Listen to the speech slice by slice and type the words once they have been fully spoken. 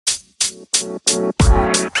Hey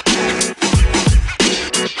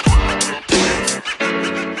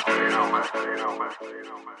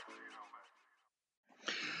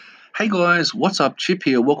guys, what's up? Chip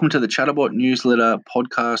here. Welcome to the Chatterbot Newsletter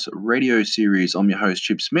podcast radio series. I'm your host,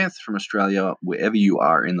 Chip Smith from Australia, wherever you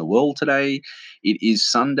are in the world today. It is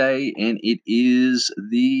Sunday and it is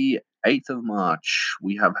the 8th of March.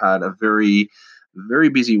 We have had a very, very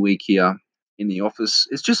busy week here in the office.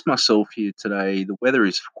 It's just myself here today. The weather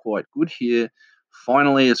is quite good here.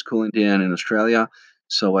 Finally, it's cooling down in Australia.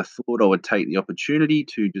 So I thought I would take the opportunity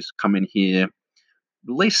to just come in here,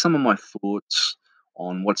 release some of my thoughts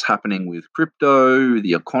on what's happening with crypto,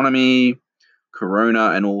 the economy,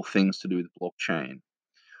 Corona, and all things to do with blockchain.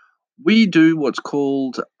 We do what's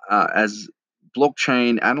called, as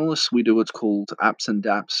blockchain analysts, we do what's called apps and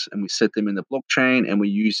dApps, and we set them in the blockchain, and we're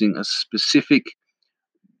using a specific,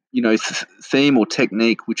 theme or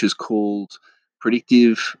technique, which is called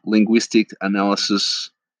predictive linguistic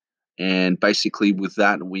analysis. And basically, with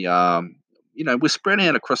that, we're spreading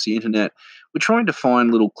out across the internet. We're trying to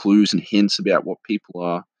find little clues and hints about what people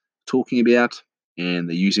are talking about, and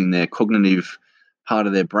they're using their cognitive part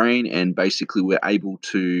of their brain. And basically, we're able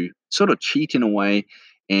to sort of cheat in a way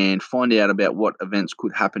and find out about what events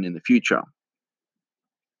could happen in the future.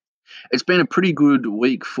 It's been a pretty good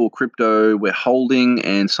week for crypto. We're holding,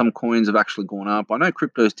 and some coins have actually gone up. I know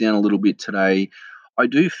crypto's down a little bit today. I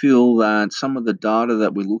do feel that some of the data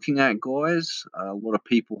that we're looking at, guys, a lot of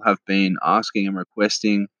people have been asking and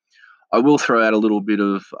requesting. I will throw out a little bit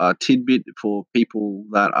of tidbit for people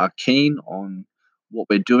that are keen on what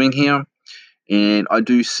we're doing here. And I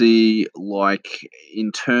do see, like,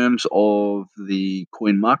 in terms of the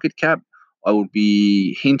coin market cap, I would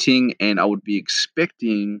be hinting and I would be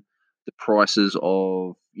expecting the prices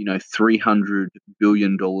of, $300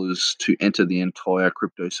 billion to enter the entire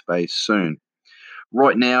crypto space soon.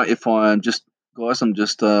 Right now, if I'm just, guys, I'm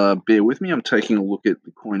just, bear with me, I'm taking a look at the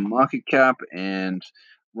coin market cap. And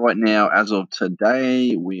right now, as of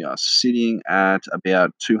today, we are sitting at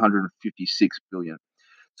about 256 billion.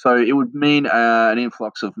 So it would mean an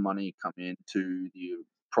influx of money come into the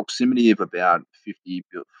proximity of about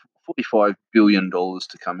 45 billion dollars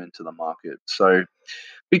to come into the market. So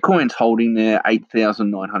Bitcoin's holding there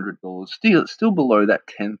 $8,900, still below that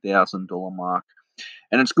 $10,000 mark.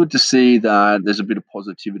 And it's good to see that there's a bit of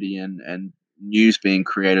positivity and news being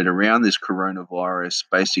created around this coronavirus,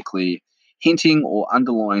 basically hinting or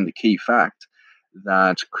underlying the key fact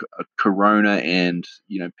that corona and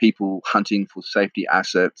people hunting for safety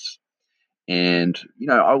assets. And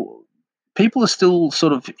people are still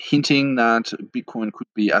sort of hinting that Bitcoin could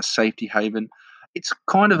be a safety haven. It's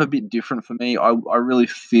kind of a bit different for me. I really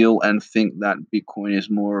feel and think that Bitcoin is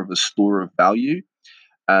more of a store of value.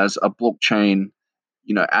 As a blockchain,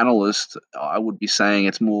 analyst, I would be saying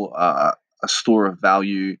it's more a store of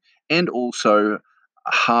value, and also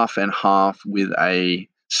half and half with a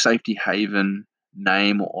safety haven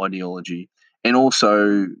name or ideology, and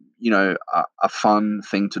also a fun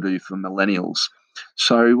thing to do for millennials.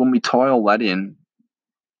 So when we tie all that in,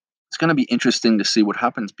 it's going to be interesting to see what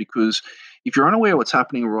happens, because if you're unaware of what's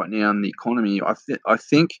happening right now in the economy, I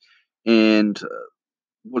think, and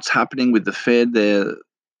what's happening with the Fed, they're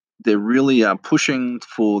really pushing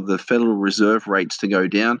for the Federal Reserve rates to go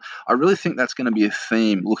down. I really think that's going to be a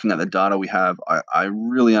theme looking at the data we have. I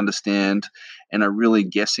really understand, and I'm really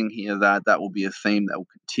guessing here that that will be a theme that will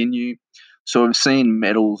continue. So I've seen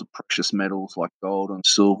metals, precious metals like gold and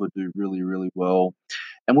silver do really, really well.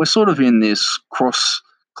 And we're sort of in this cross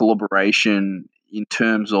collaboration in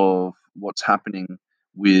terms of what's happening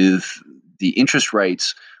with the interest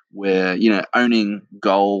rates, where, owning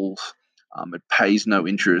gold, it pays no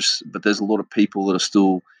interest, but there's a lot of people that are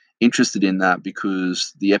still interested in that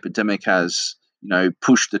because the epidemic has,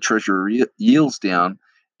 pushed the treasury yields down,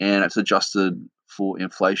 and it's adjusted for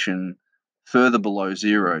inflation further below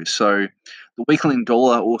zero. So the weakening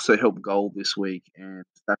dollar also helped gold this week, and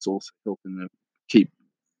that's also helping them keep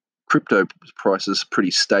crypto prices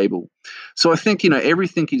pretty stable. So I think,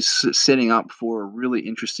 everything is setting up for a really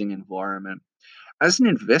interesting environment. As an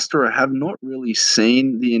investor, I have not really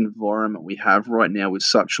seen the environment we have right now with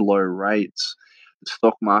such low rates. The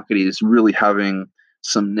stock market is really having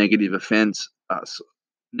some negative effects,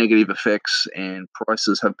 and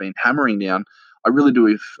prices have been hammering down. I really do.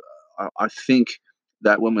 If I think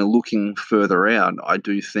that when we're looking further out, I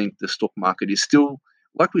do think the stock market is still,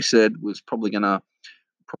 like we said, was probably going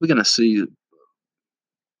to see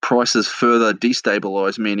prices further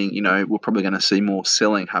destabilize, meaning, we're probably going to see more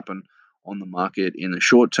selling happen on the market in the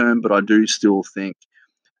short term. But I do still think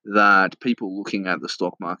that people looking at the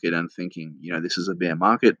stock market and thinking, this is a bear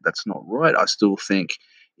market, that's not right. I still think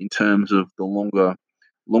in terms of the longer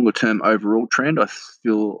term overall trend. I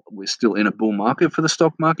feel we're still in a bull market for the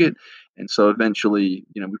stock market, and so eventually,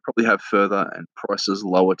 we probably have further and prices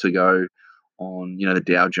lower to go on, the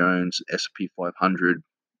Dow Jones, S&P 500,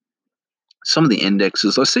 some of the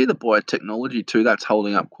indexes. I see the biotechnology too, that's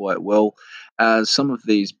holding up quite well, as some of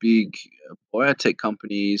these big biotech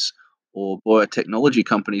companies or biotechnology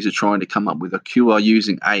companies are trying to come up with a cure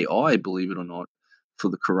using AI, believe it or not, for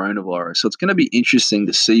the coronavirus. So it's going to be interesting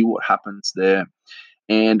to see what happens there.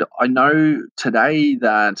 And I know today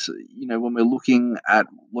that, when we're looking at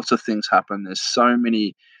lots of things happen, there's so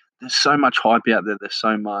much hype out there, there's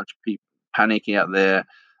so much panic out there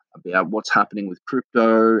about what's happening with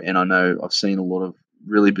crypto. And I know I've seen a lot of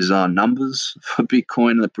really bizarre numbers for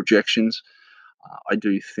Bitcoin and the projections. I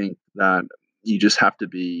do think that you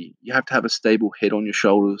have to have a stable head on your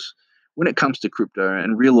shoulders when it comes to crypto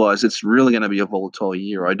and realize it's really going to be a volatile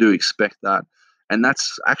year. I do expect that. And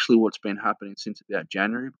that's actually what's been happening since about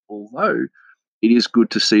January, although it is good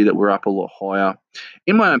to see that we're up a lot higher.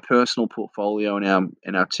 In my own personal portfolio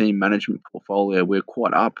and our team management portfolio, we're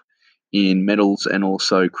quite up in metals and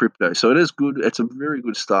also crypto. So it is good. It's a very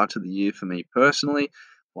good start to the year for me personally,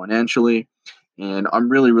 financially. And I'm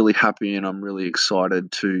really, really happy and I'm really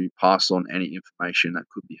excited to pass on any information that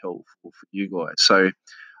could be helpful for you guys. So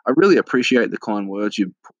I really appreciate the kind words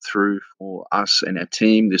you've put through for us and our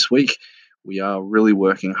team this week. We are really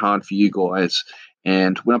working hard for you guys.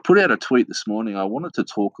 And when I put out a tweet this morning, I wanted to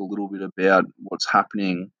talk a little bit about what's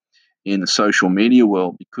happening in the social media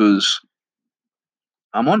world because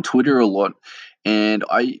I'm on Twitter a lot. And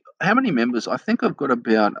how many members? I think I've got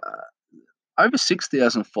about over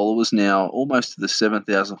 6,000 followers now, almost to the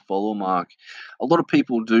 7,000 follower mark. A lot of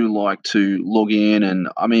people do like to log in, and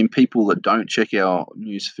I mean, people that don't check our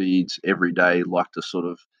news feeds every day like to sort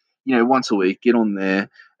of, once a week get on there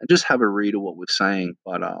and just have a read of what we're saying.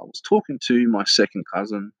 But I was talking to my second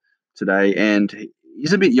cousin today, and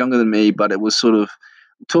he's a bit younger than me, but it was sort of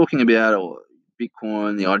talking about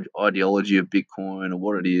Bitcoin, the ideology of Bitcoin, or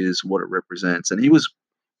what it is, what it represents, and he was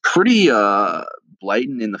pretty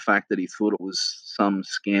blatant in the fact that he thought it was some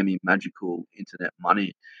scammy magical internet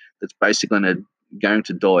money that's basically going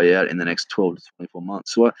to die out in the next 12 to 24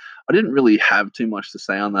 months. So I didn't really have too much to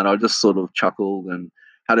say on that. I just sort of chuckled and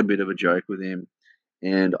had a bit of a joke with him.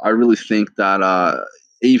 And I really think that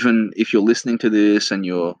even if you're listening to this and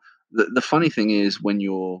the funny thing is when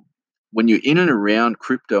you're in and around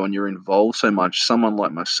crypto and you're involved so much, someone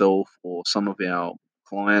like myself or some of our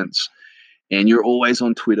clients, and you're always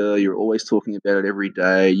on Twitter, you're always talking about it every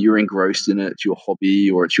day, you're engrossed in it, it's your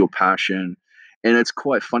hobby or it's your passion. And it's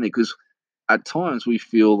quite funny because at times we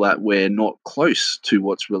feel that we're not close to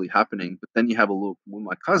what's really happening. But then you have a look with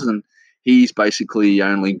my cousin, he's basically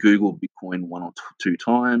only Googled Bitcoin one or two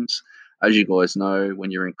times. As you guys know,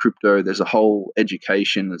 when you're in crypto, there's a whole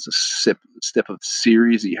education, there's a step of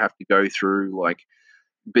series that you have to go through, like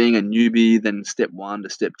being a newbie, then step 1 to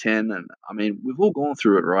step 10. And I mean, we've all gone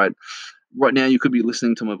through it, right? Right now you could be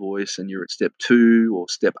listening to my voice and you're at step 2 or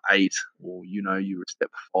step 8, or you're at step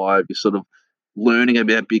 5. You're sort of learning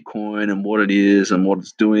about Bitcoin and what it is and what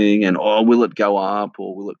it's doing, and will it go up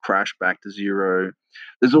or will it crash back to zero?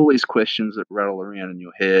 There's all these questions that rattle around in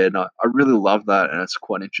your head. I really love that, and it's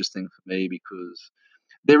quite interesting for me because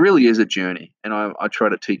there really is a journey, and I try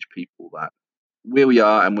to teach people that where we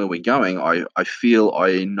are and where we're going, I feel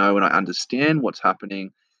I know and I understand what's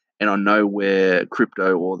happening, and I know where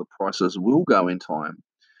crypto or the prices will go in time.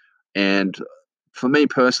 And for me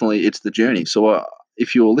personally, it's the journey. So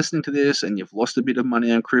if you're listening to this and you've lost a bit of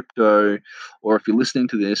money on crypto, or if you're listening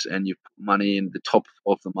to this and you've put money in the top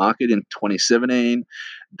of the market in 2017,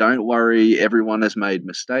 don't worry. Everyone has made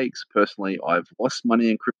mistakes. Personally, I've lost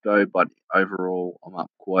money in crypto, but overall, I'm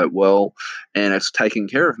up quite well, and it's taken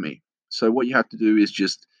care of me. So what you have to do is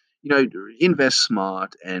just, invest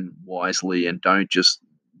smart and wisely, and don't just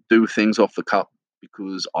do things off the cup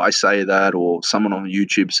because I say that or someone on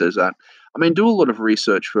YouTube says that. I mean, do a lot of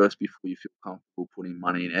research first before you feel comfortable putting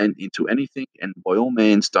money into anything. And by all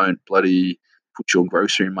means, don't bloody put your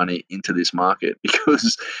grocery money into this market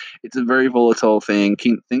because it's a very volatile thing.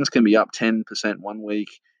 Things can be up 10% one week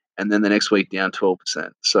and then the next week down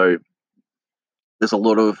 12%. So there's a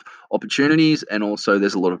lot of opportunities and also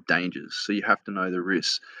there's a lot of dangers. So you have to know the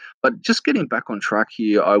risks. But just getting back on track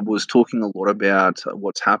here, I was talking a lot about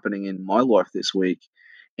what's happening in my life this week.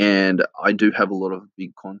 And I do have a lot of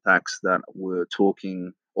big contacts that were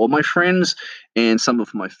talking, or my friends and some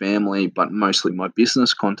of my family, but mostly my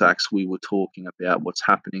business contacts. We were talking about what's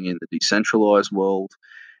happening in the decentralized world.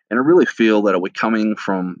 And I really feel that we're coming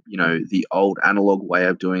from, the old analog way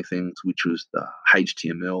of doing things, which was the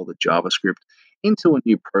HTML, the JavaScript, into a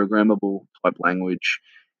new programmable type language,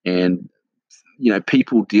 and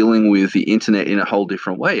people dealing with the internet in a whole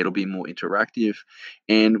different way. It'll be more interactive,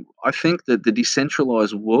 and I think that the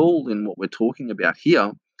decentralized world in what we're talking about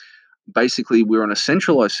here, basically we're on a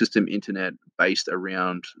centralized system internet based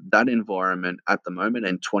around that environment at the moment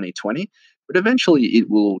in 2020, but eventually it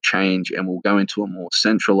will change and we'll go into a more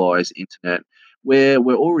centralized internet where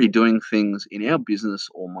we're already doing things in our business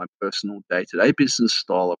or my personal day-to-day business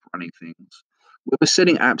style of running things, where we're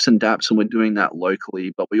setting apps and dapps and we're doing that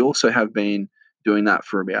locally, but we also have been doing that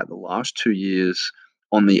for about the last 2 years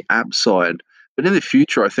on the app side. But in the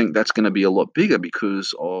future, I think that's going to be a lot bigger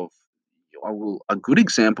because of a good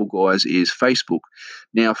example, guys, is Facebook.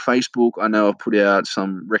 Now, Facebook, I know I've put out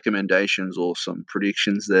some recommendations or some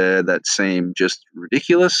predictions there that seem just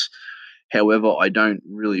ridiculous. However, I don't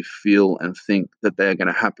really feel and think that they're going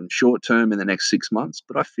to happen short term in the next 6 months.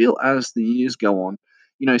 But I feel as the years go on,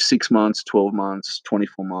 6 months, 12 months,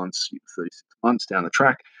 24 months, 36 months down the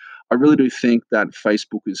track, I really do think that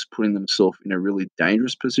Facebook is putting themselves in a really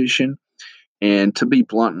dangerous position. And to be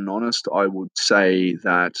blunt and honest, I would say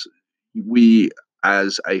that we,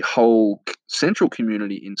 as a whole central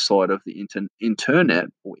community inside of the internet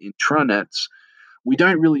or intranets, we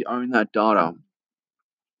don't really own that data.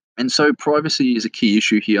 And so privacy is a key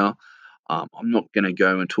issue here. I'm not going to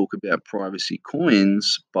go and talk about privacy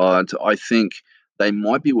coins, but I think they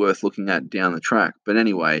might be worth looking at down the track. But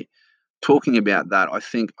anyway, talking about that, I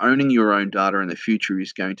think owning your own data in the future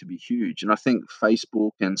is going to be huge. And I think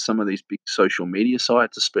Facebook and some of these big social media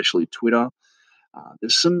sites, especially Twitter,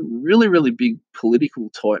 there's some really, really big political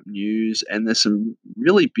type news, and there's some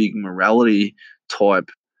really big morality type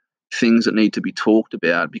things that need to be talked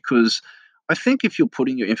about, because I think if you're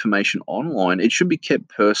putting your information online, it should be kept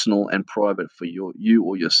personal and private for you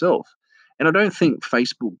or yourself. And I don't think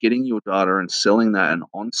Facebook getting your data and selling that and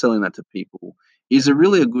on selling that to people is a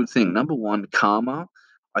really a good thing. Number one, karma.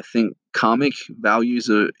 I think karmic values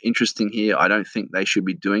are interesting here. I don't think they should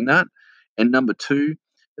be doing that. And number two,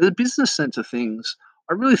 the business sense of things.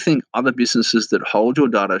 I really think other businesses that hold your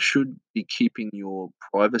data should be keeping your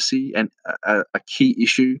privacy and a key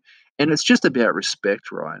issue, and it's just about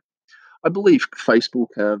respect, right? I believe Facebook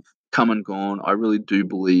have come and gone. I really do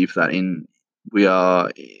believe that in we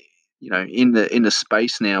are, in the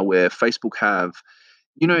space now where Facebook have,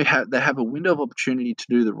 they have a window of opportunity to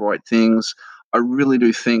do the right things. I really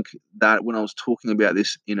do think that when I was talking about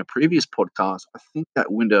this in a previous podcast, I think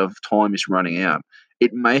that window of time is running out.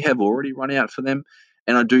 It may have already run out for them.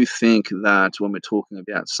 And I do think that when we're talking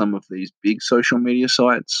about some of these big social media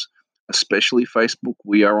sites, especially Facebook,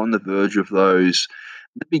 we are on the verge of those.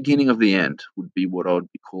 The beginning of the end would be what I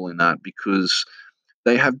would be calling that, because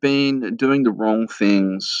they have been doing the wrong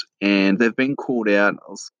things and they've been called out.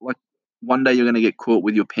 Like, one day you're going to get caught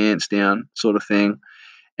with your pants down, sort of thing.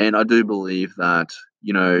 And I do believe that,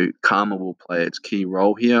 karma will play its key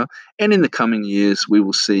role here. And in the coming years, we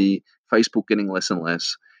will see Facebook getting less and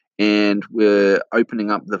less. And we're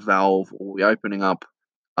opening up the valve, or we're opening up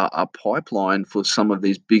a pipeline for some of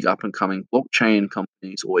these big up and coming blockchain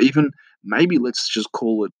companies, or even maybe let's just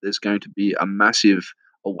call it there's going to be a massive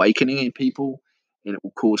awakening in people, and it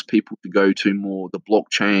will cause people to go to more the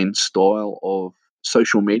blockchain style of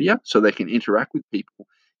social media so they can interact with people.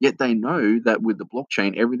 Yet they know that with the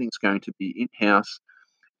blockchain, everything's going to be in house,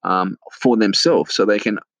 for themselves, so they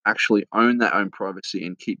can actually own their own privacy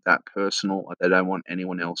and keep that personal. They don't want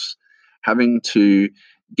anyone else having to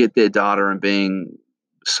get their data and being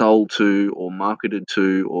sold to or marketed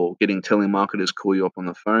to, or getting telemarketers call you up on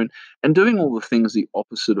the phone and doing all the things the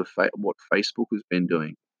opposite of what Facebook has been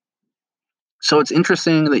doing. So it's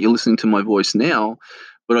interesting that you're listening to my voice now,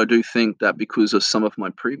 but I do think that because of some of my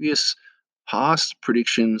previous past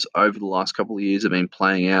predictions over the last couple of years have been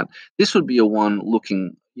playing out, this would be a one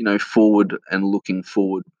looking, forward and looking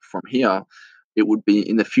forward from here. It would be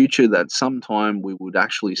in the future that sometime we would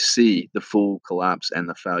actually see the full collapse and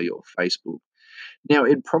the failure of Facebook. Now,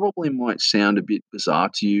 it probably might sound a bit bizarre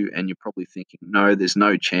to you, and you're probably thinking, no, there's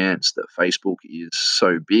no chance that Facebook is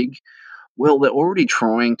so big. Well, they're already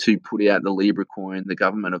trying to put out the Libra coin. The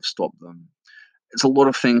government have stopped them. It's a lot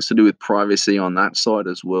of things to do with privacy on that side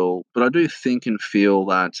as well. But I do think and feel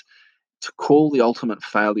that to call the ultimate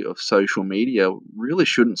failure of social media really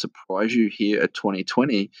shouldn't surprise you here at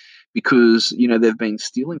 2020, because, they've been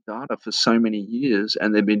stealing data for so many years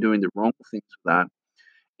and they've been doing the wrong things with that.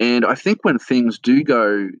 And I think when things do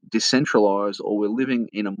go decentralized, or we're living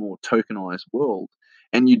in a more tokenized world,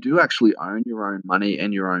 and you do actually own your own money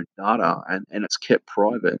and your own data, and it's kept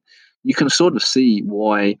private, you can sort of see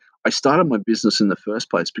why I started my business in the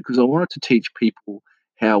first place, because I wanted to teach people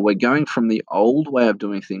how we're going from the old way of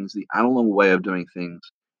doing things, the analog way of doing things,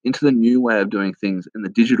 into the new way of doing things and the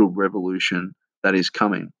digital revolution that is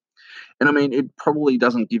coming. And I mean, it probably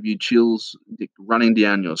doesn't give you chills running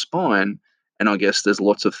down your spine. And I guess there's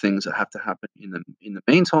lots of things that have to happen in the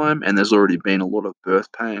meantime. And there's already been a lot of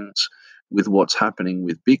birth pangs with what's happening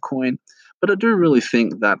with Bitcoin. But I do really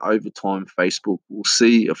think that over time, Facebook will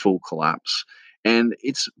see a full collapse. And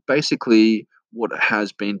it's basically what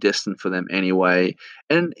has been destined for them anyway.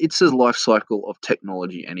 And it's a life cycle of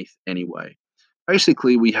technology anyway.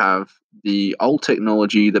 Basically, we have the old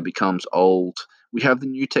technology that becomes old. We have the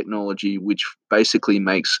new technology, which basically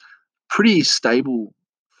makes pretty stable,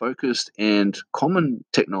 focused, and common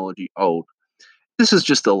technology old. This is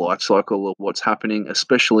just the life cycle of what's happening,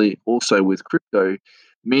 especially also with crypto,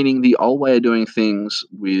 meaning the old way of doing things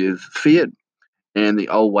with fiat and the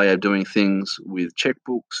old way of doing things with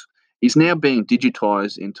checkbooks is now being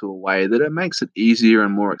digitized into a way that it makes it easier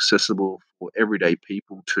and more accessible for everyday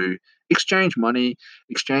people to exchange money,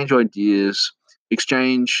 exchange ideas,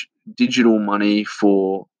 exchange digital money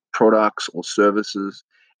for products or services.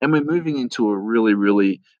 And we're moving into a really,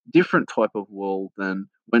 really different type of world than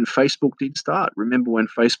when Facebook did start. Remember when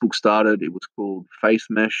Facebook started, it was called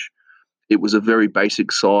FaceMesh. It was a very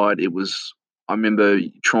basic site. I remember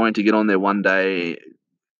trying to get on there one day,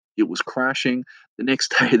 it was crashing. The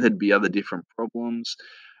next day, there'd be other different problems.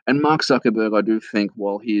 And Mark Zuckerberg, I do think,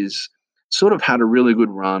 while he's sort of had a really good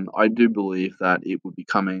run, I do believe that it would be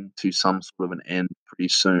coming to some sort of an end pretty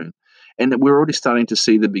soon. And we're already starting to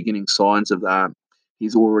see the beginning signs of that.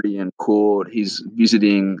 He's already in court. He's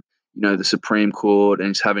visiting, the Supreme Court, and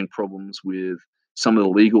he's having problems with some of the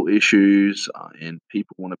legal issues. And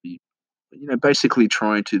people want to be, basically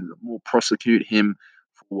trying to more prosecute him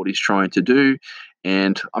for what he's trying to do.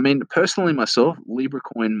 And I mean, personally, myself, Libra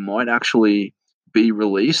Coin might actually be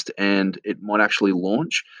released and it might actually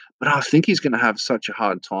launch, but I think he's going to have such a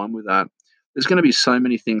hard time with that. There's going to be so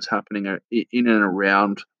many things happening in and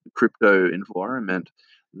around the crypto environment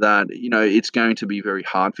that, it's going to be very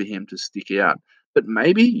hard for him to stick out. But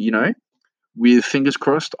maybe, with fingers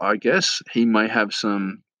crossed, I guess he may have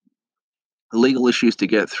some legal issues to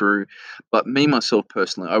get through. But me, myself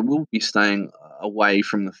personally, I will be staying away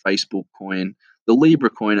from the Facebook coin, the Libra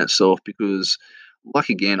coin itself, because, like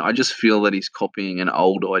again, I just feel that he's copying an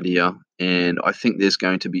old idea. And I think there's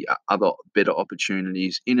going to be other better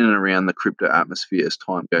opportunities in and around the crypto atmosphere as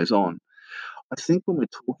time goes on. I think when we're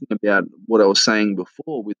talking about what I was saying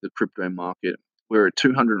before with the crypto market, we're at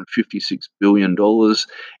 $256 billion,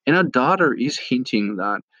 and our data is hinting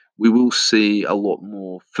that we will see a lot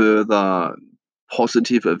more further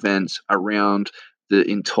positive events around the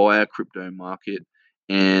entire crypto market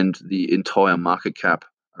and the entire market cap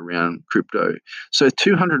around crypto. So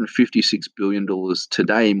 $256 billion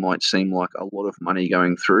today might seem like a lot of money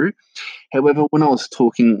going through. However, when I was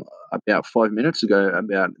talking about 5 minutes ago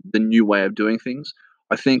about the new way of doing things,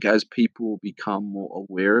 I think as people become more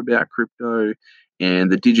aware about crypto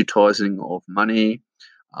and the digitizing of money,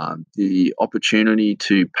 the opportunity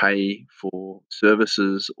to pay for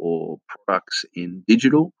services or products in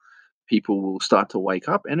digital, people will start to wake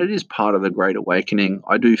up. And it is part of the Great Awakening.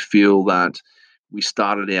 I do feel that we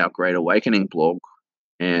started our Great Awakening blog,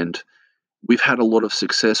 and we've had a lot of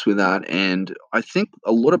success with that. And I think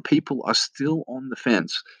a lot of people are still on the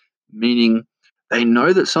fence, meaning they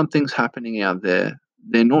know that something's happening out there.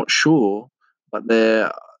 They're not sure, but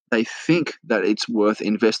they think that it's worth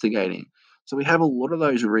investigating. So we have a lot of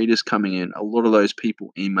those readers coming in. A lot of those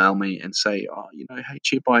people email me and say, "Oh, hey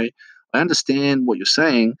Chip, I understand what you're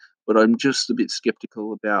saying, but I'm just a bit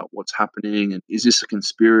skeptical about what's happening. And is this a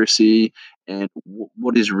conspiracy? And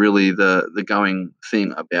what is really the going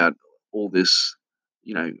thing about all this,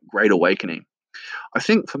 great awakening?" I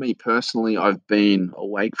think for me personally, I've been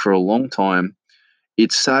awake for a long time.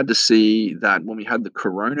 It's sad to see that when we had the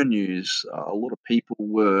corona news, a lot of people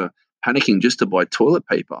were panicking just to buy toilet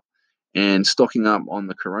paper and stocking up on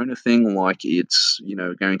the corona thing like it's,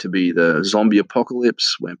 going to be the zombie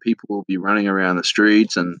apocalypse when people will be running around the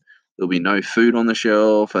streets and there'll be no food on the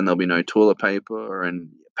shelf and there'll be no toilet paper and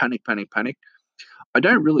panic, panic, panic. I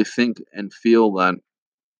don't really think and feel that,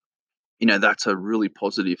 that's a really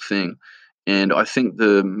positive thing. And I think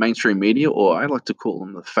the mainstream media, or I like to call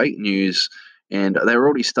them the fake news, and they're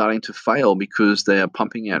already starting to fail because they are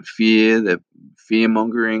pumping out fear, they're fear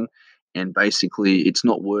mongering, and basically it's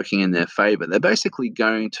not working in their favor. They're basically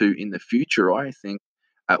going to, in the future, I think,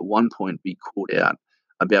 at one point be caught out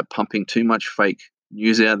about pumping too much fake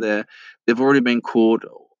news out there. They've already been caught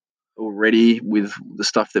already with the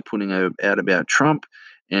stuff they're putting out about Trump,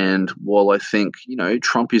 And while I think,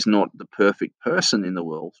 Trump is not the perfect person in the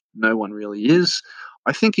world, no one really is,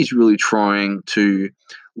 I think he's really trying to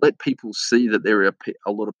let people see that there are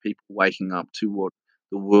a lot of people waking up to what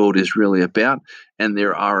the world is really about. And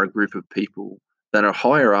there are a group of people that are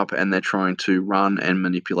higher up and they're trying to run and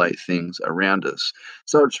manipulate things around us.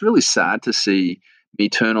 So it's really sad to see me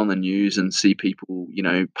turn on the news and see people,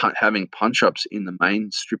 having punch ups in the main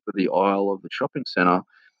strip of the aisle of the shopping center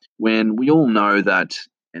when we all know that,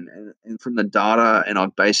 and from the data, and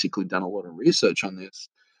I've basically done a lot of research on this,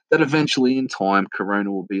 that eventually in time,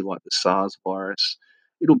 Corona will be like the SARS virus.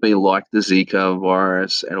 It'll be like the Zika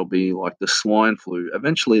virus. It'll be like the swine flu.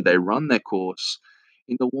 Eventually, they run their course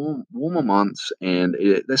in the warmer months, and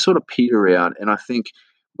they sort of peter out. And I think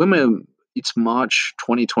when it's March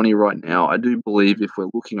 2020 right now, I do believe if we're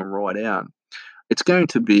looking right out, it's going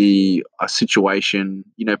to be a situation,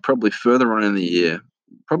 probably further on in the year,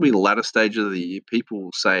 probably the latter stage of the year, people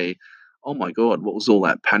will say, "Oh my God, what was all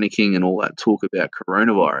that panicking and all that talk about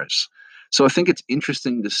coronavirus?" So I think it's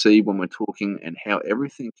interesting to see when we're talking and how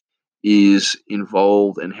everything is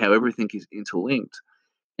involved and how everything is interlinked.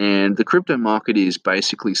 And the crypto market is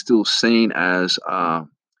basically still seen as, I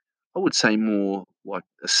would say, more like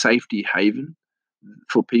a safety haven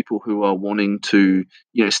for people who are wanting to,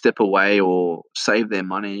 step away or save their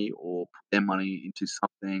money or put their money into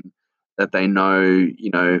something that they know,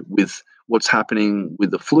 with what's happening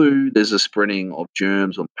with the flu, there's a spreading of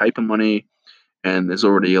germs on paper money. And there's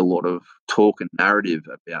already a lot of talk and narrative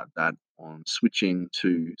about that on switching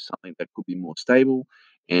to something that could be more stable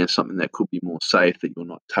and something that could be more safe that you're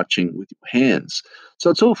not touching with your hands. So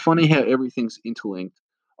it's all funny how everything's interlinked.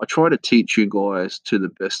 I try to teach you guys to the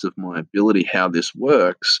best of my ability how this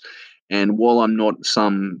works. And while I'm not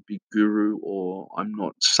some big guru or I'm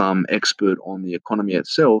not some expert on the economy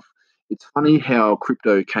itself, it's funny how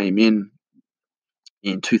crypto came in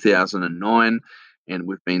 2009, and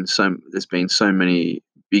there's been so many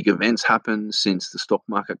big events happen since the stock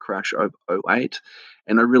market crash of '08,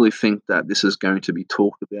 and I really think that this is going to be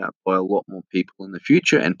talked about by a lot more people in the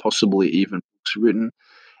future and possibly even books written.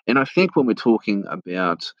 And I think when we're talking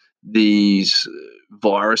about these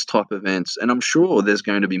virus type events, and I'm sure there's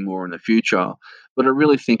going to be more in the future, but I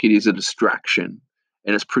really think it is a distraction.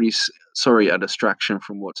 And it's a distraction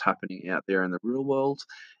from what's happening out there in the real world.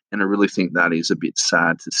 And I really think that is a bit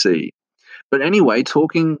sad to see. But anyway,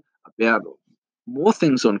 talking about more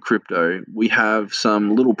things on crypto, we have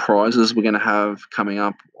some little prizes we're going to have coming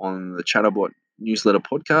up on the Chatterbot newsletter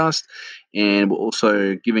podcast. And we're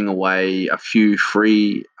also giving away a few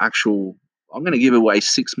free I'm going to give away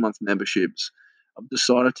 6-month memberships. I've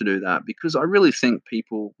decided to do that because I really think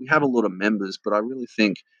we have a lot of members, but I really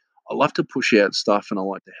think I love to push out stuff and I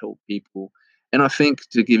like to help people. And I think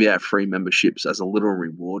to give out free memberships as a little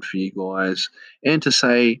reward for you guys and to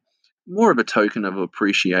say, more of a token of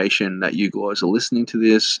appreciation that you guys are listening to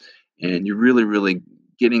this and you're really, really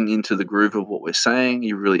getting into the groove of what we're saying.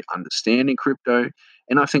 You're really understanding crypto.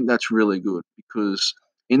 And I think that's really good because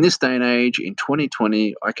in this day and age, in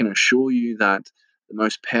 2020, I can assure you that the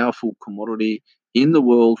most powerful commodity in the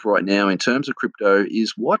world right now in terms of crypto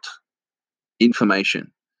is what?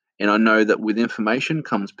 Information. And I know that with information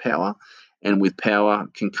comes power, and with power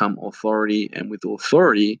can come authority, and with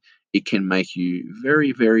authority, it can make you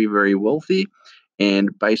very, very, very wealthy.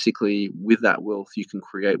 And basically, with that wealth, you can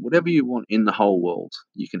create whatever you want in the whole world.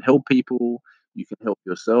 You can help people, you can help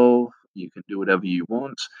yourself, you can do whatever you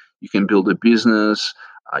want, you can build a business,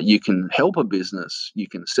 you can help a business, you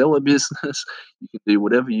can sell a business, you can do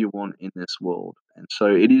whatever you want in this world. And so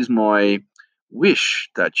it is my wish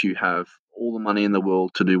that you have all the money in the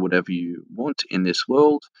world to do whatever you want in this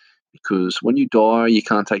world because when you die, you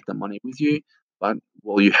can't take the money with you. But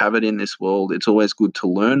while you have it in this world, it's always good to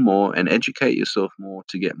learn more and educate yourself more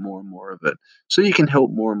to get more and more of it so you can help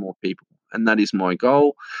more and more people. And that is my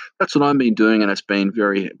goal. That's what I've been doing, and it's been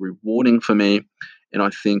very rewarding for me. And I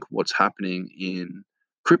think what's happening in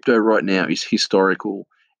crypto right now is historical.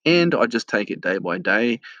 And I just take it day by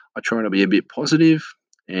day. I try to be a bit positive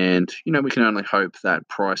and, we can only hope that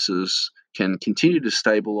prices can continue to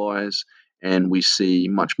stabilize and we see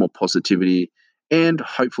much more positivity and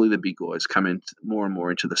hopefully the big guys come in more and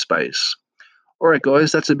more into the space. All right,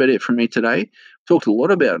 guys, that's about it from me today. Talked a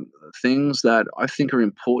lot about things that I think are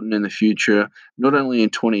important in the future, not only in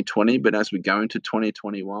 2020, but as we go into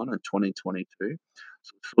 2021 and 2022.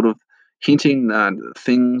 So sort of hinting that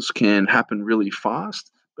things can happen really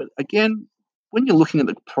fast. But again, when you're looking at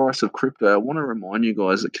the price of crypto, I want to remind you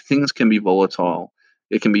guys that things can be volatile.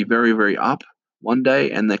 It can be very, very up one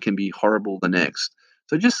day and they can be horrible the next.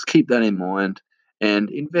 So just keep that in mind and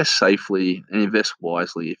invest safely and invest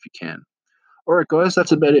wisely if you can. All right, guys,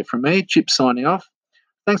 that's about it from me. Chip signing off.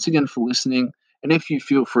 Thanks again for listening. And if you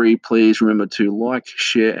feel free, please remember to like,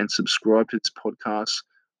 share, and subscribe to this podcast.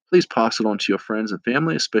 Please pass it on to your friends and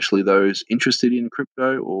family, especially those interested in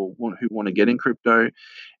crypto or who want to get in crypto.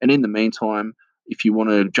 And in the meantime, if you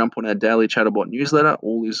want to jump on our daily Chatterbot newsletter,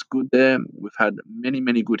 all is good there. We've had many,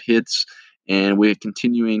 many good hits, and we're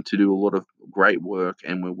continuing to do a lot of great work.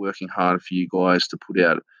 And we're working hard for you guys to put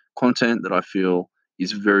out content that I feel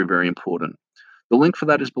is very, very important. The link for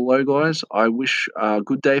that is below, guys. I wish a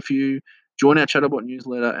good day for you. Join our Chatterbot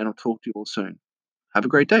newsletter, and I'll talk to you all soon. Have a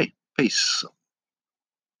great day. Peace.